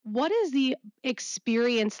what is the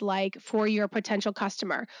experience like for your potential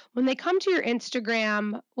customer? When they come to your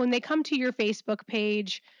Instagram, when they come to your Facebook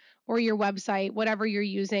page or your website, whatever you're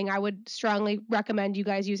using, I would strongly recommend you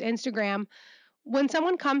guys use Instagram. When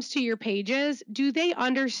someone comes to your pages, do they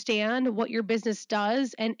understand what your business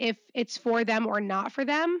does and if it's for them or not for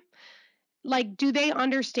them? Like, do they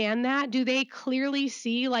understand that? Do they clearly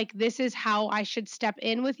see, like, this is how I should step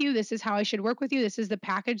in with you? This is how I should work with you? This is the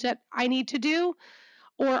package that I need to do?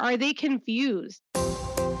 Or are they confused?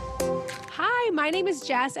 Hi, my name is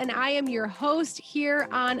Jess, and I am your host here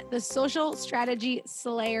on the Social Strategy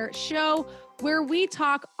Slayer Show, where we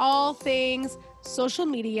talk all things social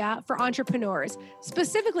media for entrepreneurs.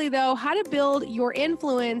 Specifically, though, how to build your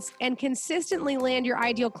influence and consistently land your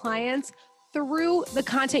ideal clients through the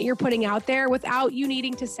content you're putting out there without you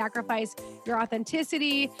needing to sacrifice your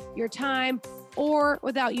authenticity, your time, or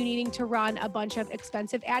without you needing to run a bunch of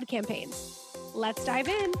expensive ad campaigns. Let's dive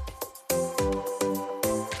in.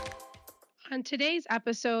 On today's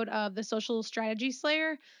episode of the Social Strategy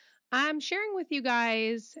Slayer, I'm sharing with you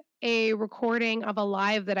guys a recording of a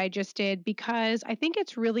live that I just did because I think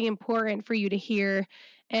it's really important for you to hear.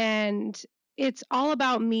 And it's all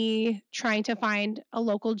about me trying to find a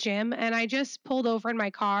local gym. And I just pulled over in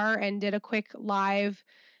my car and did a quick live,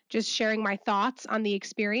 just sharing my thoughts on the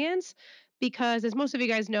experience. Because as most of you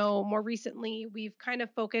guys know, more recently, we've kind of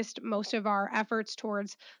focused most of our efforts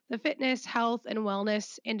towards the fitness, health, and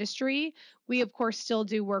wellness industry. We, of course, still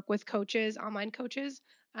do work with coaches, online coaches.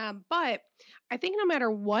 But I think no matter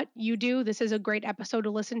what you do, this is a great episode to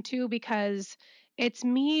listen to because it's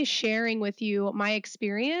me sharing with you my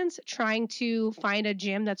experience trying to find a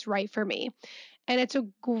gym that's right for me. And it's a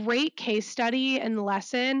great case study and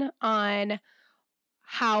lesson on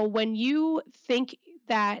how when you think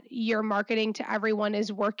that your marketing to everyone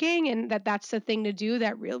is working and that that's the thing to do,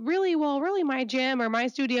 that really my gym or my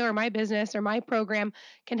studio or my business or my program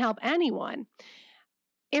can help anyone,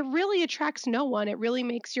 it really attracts no one. It really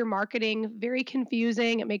makes your marketing very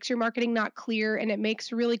confusing. It makes your marketing not clear, and it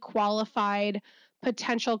makes really qualified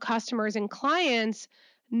potential customers and clients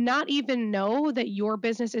not even know that your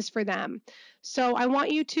business is for them. So I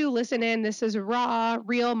want you to listen in. This is raw,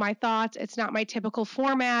 real, my thoughts. It's not my typical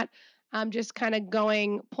format. I'm just kind of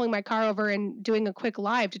pulling my car over and doing a quick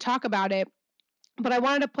live to talk about it. But I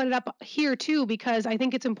wanted to put it up here too because I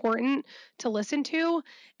think it's important to listen to.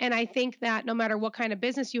 And I think that no matter what kind of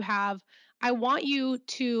business you have, I want you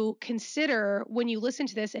to consider when you listen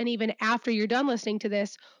to this and even after you're done listening to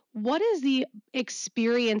this, what is the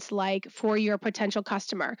experience like for your potential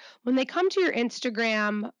customer? When they come to your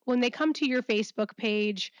Instagram, when they come to your Facebook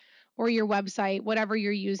page or your website, whatever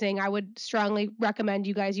you're using, I would strongly recommend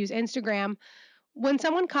you guys use Instagram. When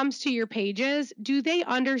someone comes to your pages, do they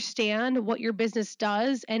understand what your business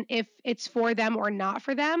does and if it's for them or not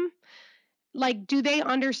for them? Like, do they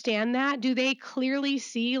understand that? Do they clearly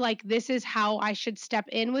see, like, this is how I should step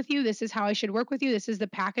in with you? This is how I should work with you? This is the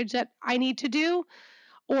package that I need to do?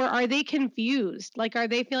 Or are they confused? Like, are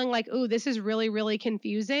they feeling like, oh, this is really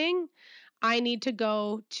confusing? I need to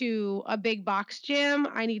go to a big box gym.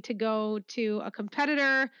 I need to go to a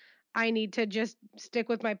competitor. I need to just stick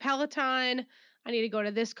with my Peloton. I need to go to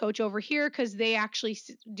this coach over here because they actually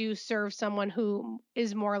do serve someone who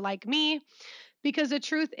is more like me. Because the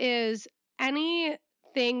truth is,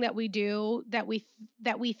 anything that we do that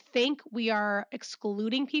we think we are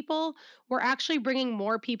excluding people, we're actually bringing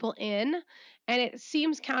more people in. And it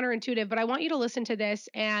seems counterintuitive, but I want you to listen to this.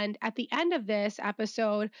 And at the end of this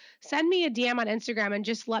episode, send me a DM on Instagram and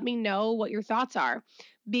just let me know what your thoughts are,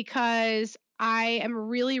 because I am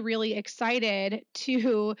really excited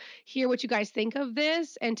to hear what you guys think of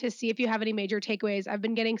this and to see if you have any major takeaways. I've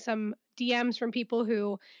been getting some DMs from people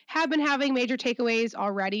who have been having major takeaways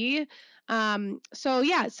already. So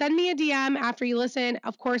yeah, send me a DM after you listen.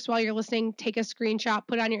 Of course, while you're listening, take a screenshot,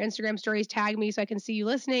 put it on your Instagram stories, tag me so I can see you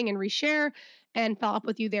listening and reshare and follow up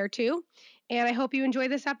with you there too. And I hope you enjoy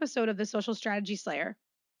this episode of the Social Strategy Slayer.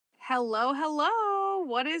 Hello.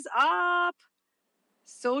 What is up?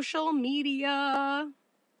 Social media.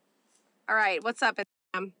 All right, what's up?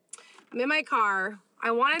 I'm in my car.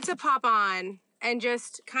 I wanted to pop on and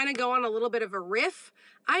just kind of go on a little bit of a riff.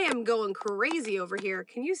 I am going crazy over here.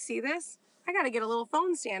 Can you see this? I got to get a little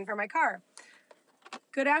phone stand for my car.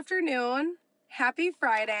 Good afternoon. Happy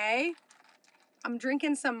Friday. I'm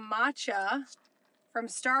drinking some matcha from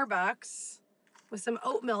Starbucks with some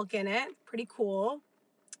oat milk in it. Pretty cool.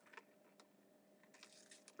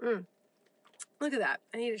 Look at that.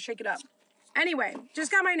 I need to shake it up. Anyway, just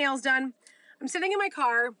got my nails done. I'm sitting in my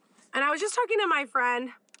car, and I was just talking to my friend,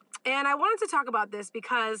 and I wanted to talk about this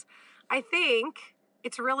because I think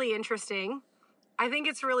it's really interesting. I think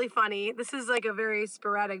it's really funny. This is like a very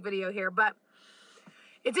sporadic video here, but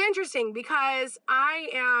it's interesting because I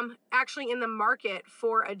am actually in the market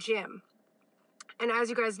for a gym. And as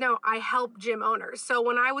you guys know, I help gym owners. So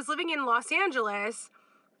when I was living in Los Angeles,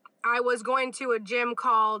 I was going to a gym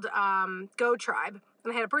called Go Tribe.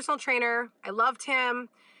 And I had a personal trainer. I loved him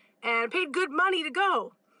and paid good money to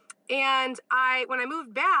go. And when I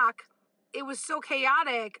moved back, it was so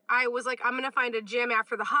chaotic. I was like, I'm going to find a gym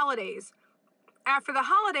after the holidays. After the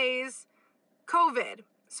holidays, COVID.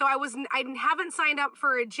 So I haven't signed up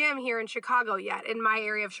for a gym here in Chicago yet, in my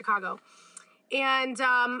area of Chicago. And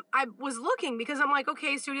I was looking because I'm like,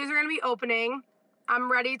 okay, studios are going to be opening.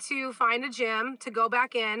 I'm ready to find a gym to go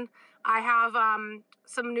back in. I have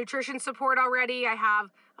some nutrition support already. I have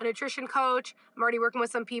a nutrition coach. I'm already working with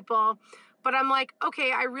some people. But I'm like,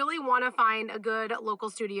 okay, I really want to find a good local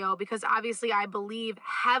studio because obviously I believe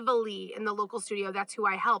heavily in the local studio. That's who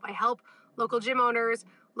I help. I help local gym owners,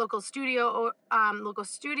 local studio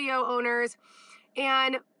owners.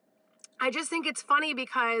 And I just think it's funny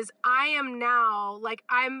because I am now, like,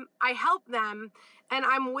 I help them, and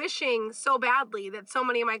I'm wishing so badly that so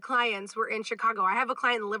many of my clients were in Chicago. I have a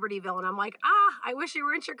client in Libertyville, and I'm like, I wish you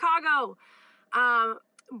were in Chicago.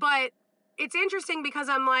 But it's interesting because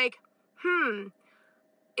I'm like,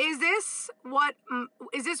 is this what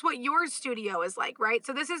your studio is like, right?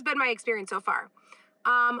 So this has been my experience so far.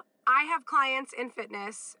 I have clients in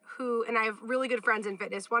fitness and I have really good friends in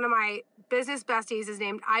fitness. One of my business besties is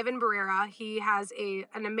named Ivan Barrera. He has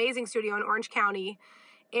an amazing studio in Orange County.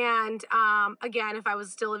 And again, if I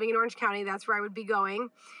was still living in Orange County, that's where I would be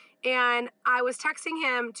going. And I was texting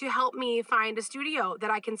him to help me find a studio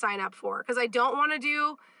that I can sign up for because I don't want to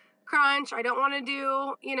do Crunch. I don't want to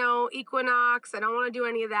do, Equinox. I don't want to do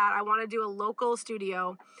any of that. I want to do a local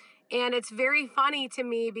studio. And it's very funny to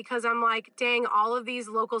me because I'm like, dang, all of these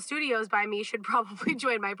local studios by me should probably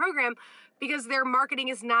join my program because their marketing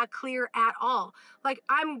is not clear at all. Like,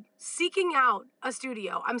 I'm seeking out a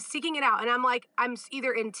studio. I'm seeking it out. And I'm like, I'm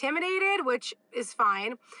either intimidated, which is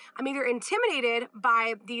fine. I'm either intimidated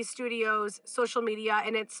by these studios' social media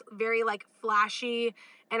and it's very like flashy.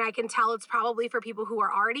 And I can tell it's probably for people who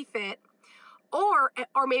are already fit. Or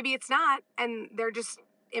maybe it's not and they're just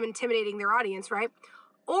intimidating their audience, right?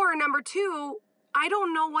 Or number two, I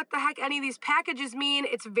don't know what the heck any of these packages mean.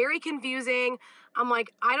 It's very confusing. I'm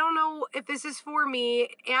like, I don't know if this is for me.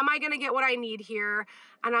 Am I going to get what I need here?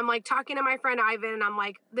 And I'm like talking to my friend Ivan and I'm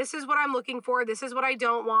like, this is what I'm looking for. This is what I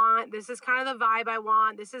don't want. This is kind of the vibe I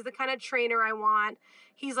want. This is the kind of trainer I want.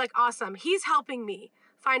 He's like, awesome. He's helping me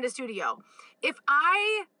find a studio. If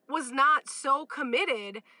I was not so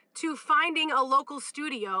committed to finding a local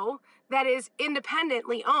studio that is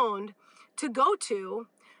independently owned to go to,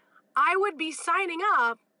 I would be signing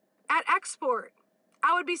up at Export.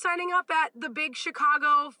 I would be signing up at the big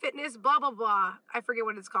Chicago fitness blah, blah, blah. I forget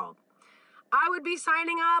what it's called. I would be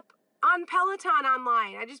signing up on Peloton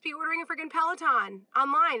online. I'd just be ordering a freaking Peloton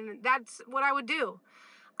online. That's what I would do.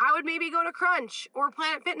 I would maybe go to Crunch or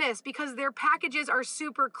Planet Fitness because their packages are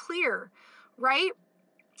super clear, right?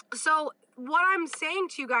 So what I'm saying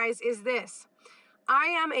to you guys is this. I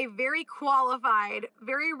am a very qualified,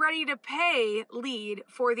 very ready to pay lead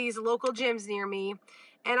for these local gyms near me.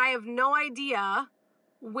 And I have no idea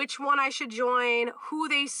which one I should join, who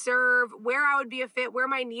they serve, where I would be a fit, where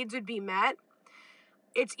my needs would be met.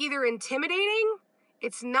 It's either intimidating,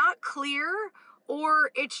 it's not clear,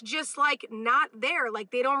 or it's just like not there.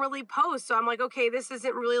 Like they don't really post. So I'm like, okay, this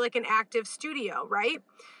isn't really like an active studio, right?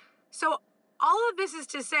 So all of this is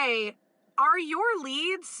to say, are your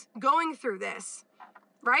leads going through this?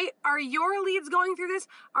 Right? Are your leads going through this?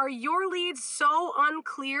 Are your leads so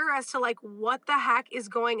unclear as to like what the heck is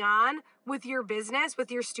going on with your business,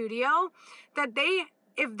 with your studio, that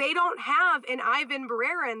if they don't have an Ivan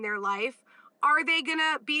Barrera in their life, are they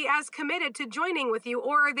gonna be as committed to joining with you,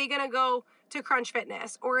 or are they gonna go to Crunch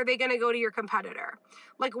Fitness, or are they gonna go to your competitor?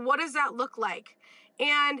 Like, what does that look like?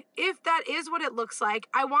 And if that is what it looks like,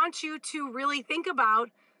 I want you to really think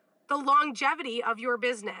about the longevity of your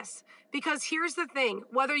business. Because here's the thing,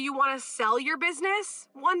 whether you want to sell your business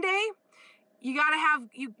one day, you got to have,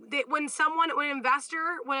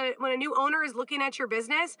 when a new owner is looking at your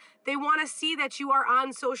business, they want to see that you are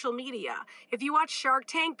on social media. If you watch Shark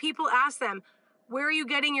Tank, people ask them, where are you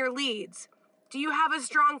getting your leads? Do you have a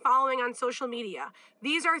strong following on social media?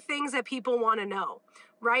 These are things that people want to know,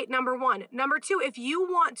 right? Number one. Number two, if you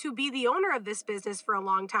want to be the owner of this business for a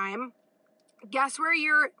long time, guess where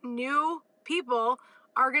your new people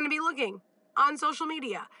are going to be looking? On social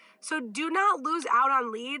media. So do not lose out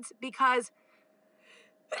on leads because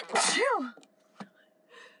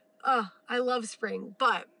I love spring,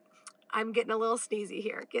 but I'm getting a little sneezy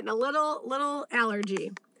here, getting a little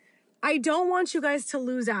allergy. I don't want you guys to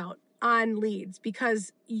lose out on leads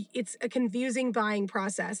because it's a confusing buying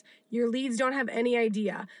process. Your leads don't have any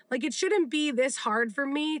idea. Like, it shouldn't be this hard for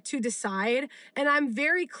me to decide. And I'm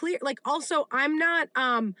very clear. Like, also, I'm not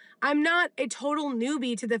a total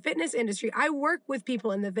newbie to the fitness industry. I work with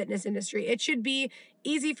people in the fitness industry. It should be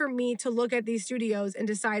easy for me to look at these studios and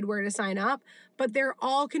decide where to sign up, but they're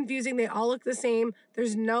all confusing. They all look the same.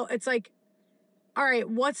 It's like, all right,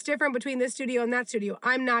 what's different between this studio and that studio?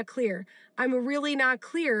 I'm not clear. I'm really not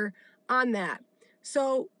clear on that.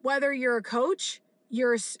 So whether you're a coach,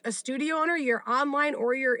 you're a studio owner, you're online,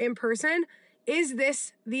 or you're in person, is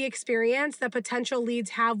this the experience that potential leads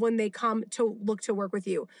have when they come to look to work with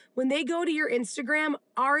you? When they go to your Instagram,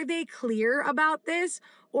 are they clear about this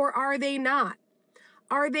or are they not?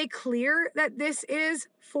 Are they clear that this is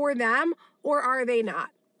for them or are they not?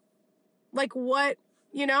 Like, what?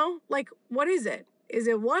 What is it? Is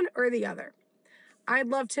it one or the other? I'd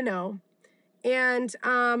love to know. And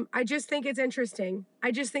I just think it's interesting.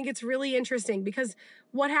 I just think it's really interesting because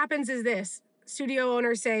what happens is this. Studio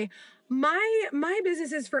owners say, my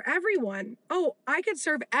business is for everyone. Oh, I could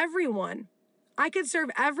serve everyone. I could serve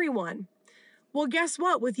everyone. Well, guess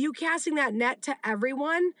what? With you casting that net to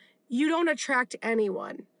everyone, you don't attract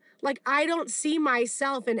anyone. Like, I don't see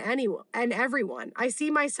myself in anyone and everyone. I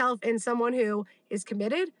see myself in someone who is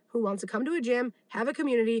committed, who wants to come to a gym, have a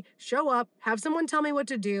community, show up, have someone tell me what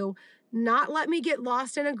to do, not let me get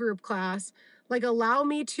lost in a group class, like allow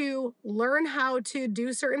me to learn how to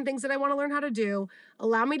do certain things that I want to learn how to do,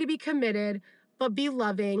 allow me to be committed, but be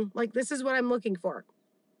loving. Like, this is what I'm looking for.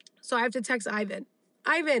 So I have to text Ivan.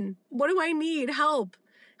 Ivan, what do I need? Help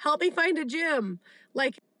me find a gym.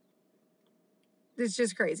 Like, it's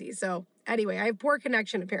just crazy. So anyway, I have poor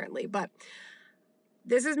connection apparently, but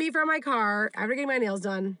this is me from my car after getting my nails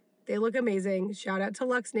done. They look amazing. Shout out to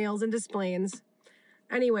Lux Nails and Displays.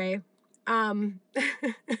 Anyway,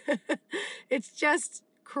 it's just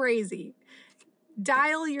crazy.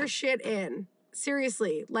 Dial your shit in.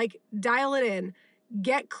 Seriously, like, dial it in.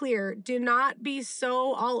 Get clear. Do not be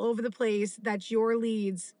so all over the place that your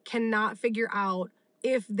leads cannot figure out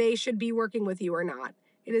if they should be working with you or not.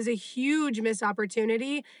 It is a huge missed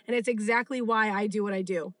opportunity, and it's exactly why I do what I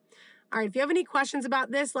do. All right, if you have any questions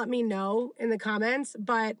about this, let me know in the comments,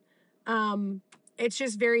 but it's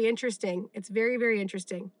just very interesting. It's very, very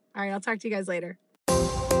interesting. All right, I'll talk to you guys later.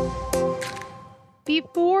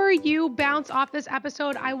 Before you bounce off this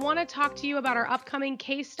episode, I want to talk to you about our upcoming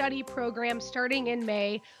case study program starting in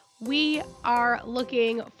May. We are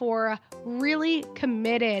looking for really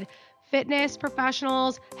committed fitness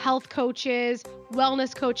professionals, health coaches,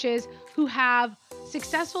 wellness coaches who have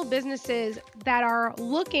successful businesses that are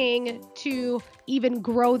looking to even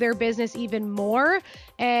grow their business even more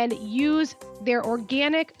and use their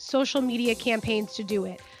organic social media campaigns to do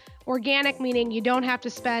it. Organic meaning you don't have to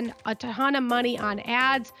spend a ton of money on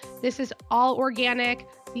ads. This is all organic.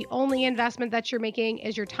 The only investment that you're making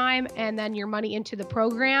is your time and then your money into the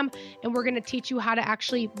program. And we're going to teach you how to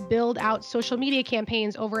actually build out social media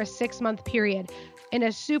campaigns over a 6-month period in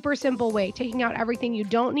a super simple way, taking out everything you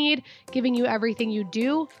don't need, giving you everything you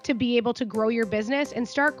do to be able to grow your business and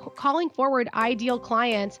start calling forward ideal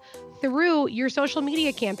clients through your social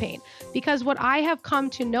media campaign. Because what I have come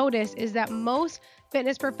to notice is that most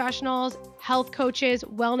fitness professionals, health coaches,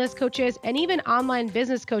 wellness coaches, and even online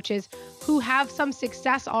business coaches who have some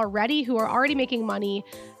success already, who are already making money,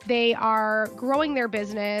 they are growing their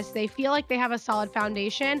business, they feel like they have a solid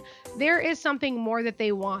foundation, there is something more that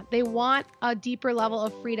they want. They want a deeper level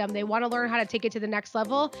of freedom. They want to learn how to take it to the next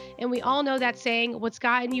level. And we all know that saying, what's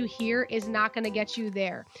gotten you here is not going to get you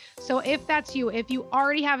there. So if that's you, if you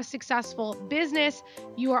already have a successful business,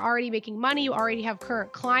 you are already making money, you already have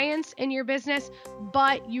current clients in your business,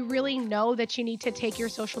 but you really know that you need to take your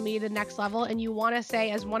social media to the next level, and you want to say,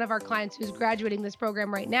 as one of our clients who's graduating this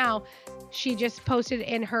program right now, she just posted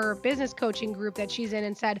in her business coaching group that she's in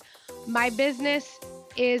and said, my business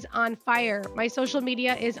is on fire. My social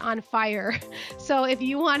media is on fire. So if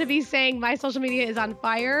you want to be saying my social media is on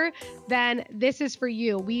fire, then this is for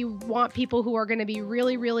you. We want people who are going to be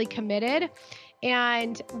really, really committed,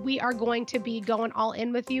 and we are going to be going all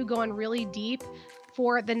in with you, going really deep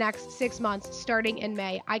for the next 6 months starting in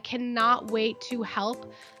May. I cannot wait to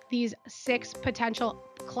help these 6 potential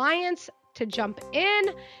clients to jump in.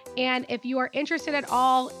 And if you are interested at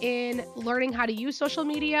all in learning how to use social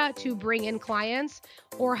media to bring in clients,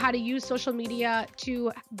 or how to use social media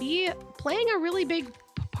to be playing a really big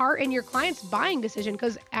part in your client's buying decision,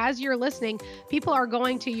 because as you're listening, people are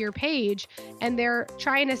going to your page and they're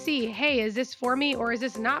trying to see, hey, is this for me or is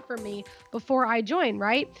this not for me before I join,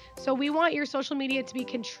 right? So we want your social media to be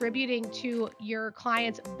contributing to your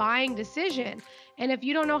client's buying decision. And if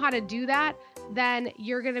you don't know how to do that, then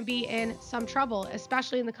you're going to be in some trouble,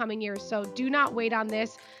 especially in the coming years. So do not wait on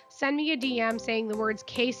this. Send me a DM saying the words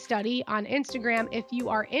case study on Instagram if you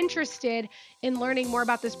are interested in learning more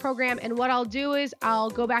about this program. And what I'll do is I'll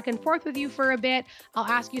go back and forth with you for a bit. I'll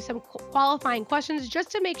ask you some qualifying questions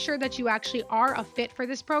just to make sure that you actually are a fit for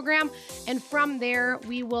this program. And from there,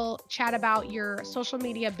 we will chat about your social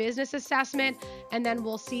media business assessment. And then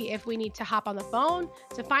we'll see if we need to hop on the phone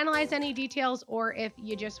to finalize any details or if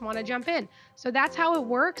you just want to jump in. So that's how it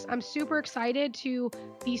works. I'm super excited to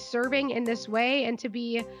be serving in this way and to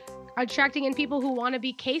be attracting in people who want to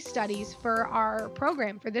be case studies for our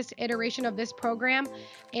program, for this iteration of this program.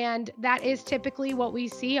 And that is typically what we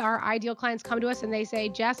see. Our ideal clients come to us and they say,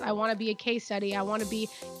 Jess, I want to be a case study. I want to be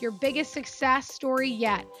your biggest success story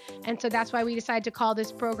yet. And so that's why we decided to call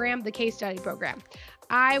this program the Case Study Program.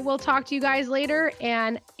 I will talk to you guys later.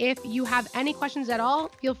 And if you have any questions at all,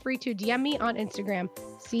 feel free to DM me on Instagram.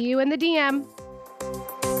 See you in the DM.